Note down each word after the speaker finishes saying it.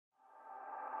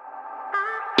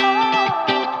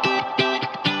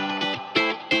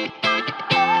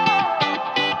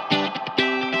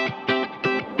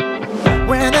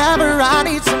I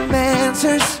need some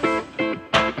answers,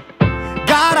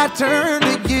 God, I turn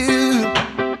to you.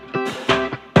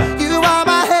 You are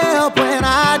my help when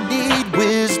I need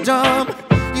wisdom.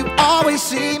 You always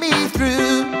see me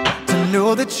through. To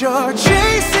know that you're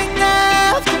chasing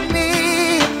after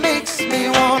me, it makes me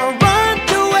wanna run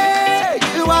to where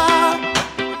you are.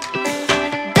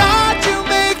 God, you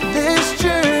make this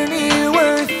journey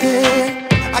worth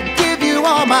it. I give you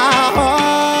all my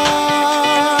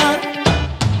heart.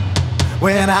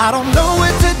 When I don't know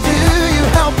what to do, you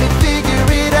help me figure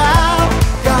it out.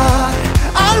 God,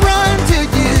 I run to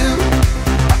you.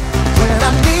 When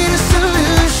I need a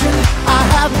solution, I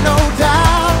have no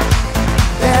doubt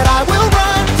that I will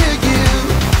run to you.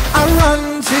 I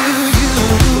run to you.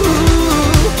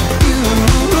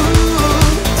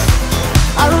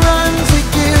 I run to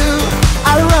you.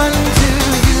 I run to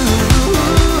you.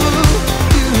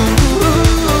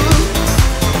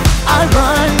 I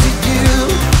run to you.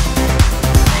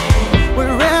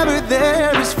 Wherever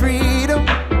there is freedom,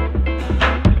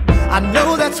 I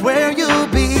know that's where you'll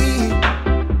be.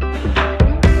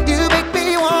 You make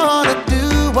me wanna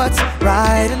do what's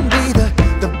right and be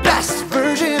the best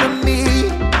version of me.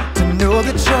 To know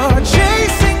that you're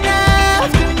chasing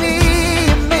after me,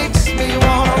 it makes me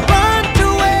wanna run to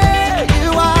where you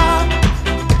are.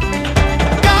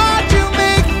 God, you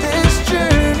make this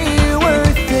journey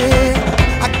worth it.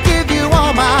 I give you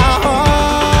all my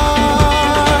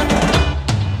heart.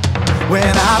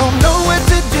 When I don't know what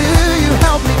to do, you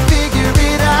help me figure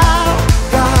it out.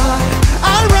 God,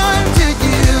 I run to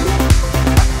you.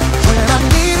 When I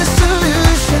need a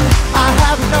solution, I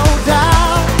have no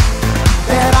doubt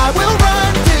that I will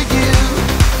run to you.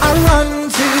 I run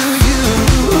to you.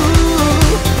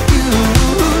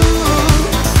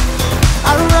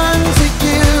 I run to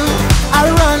you. I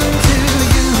run to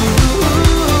you.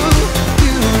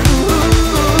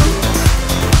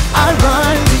 I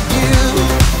run to you.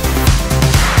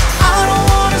 I don't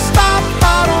wanna stop, I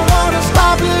don't wanna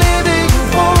stop living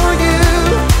for you,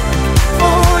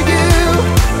 for you.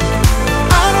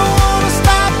 I don't wanna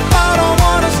stop, I don't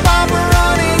wanna stop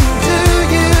running to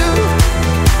you,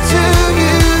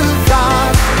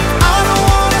 God. I don't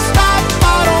wanna stop,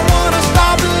 I don't wanna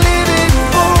stop living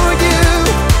for you,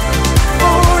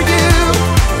 for you.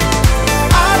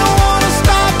 I don't wanna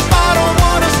stop, I don't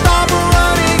wanna stop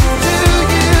running to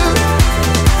you,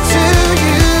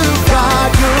 God.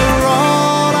 You're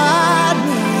all I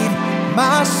need,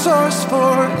 my source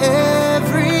for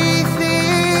everything.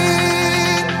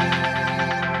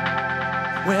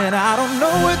 When I don't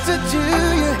know what to do,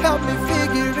 you help me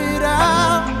figure it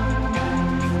out.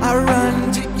 I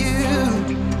run to you.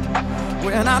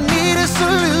 When I need a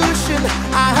solution,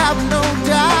 I have no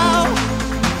doubt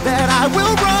that I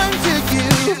will run to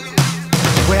you.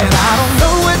 When I don't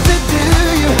know what to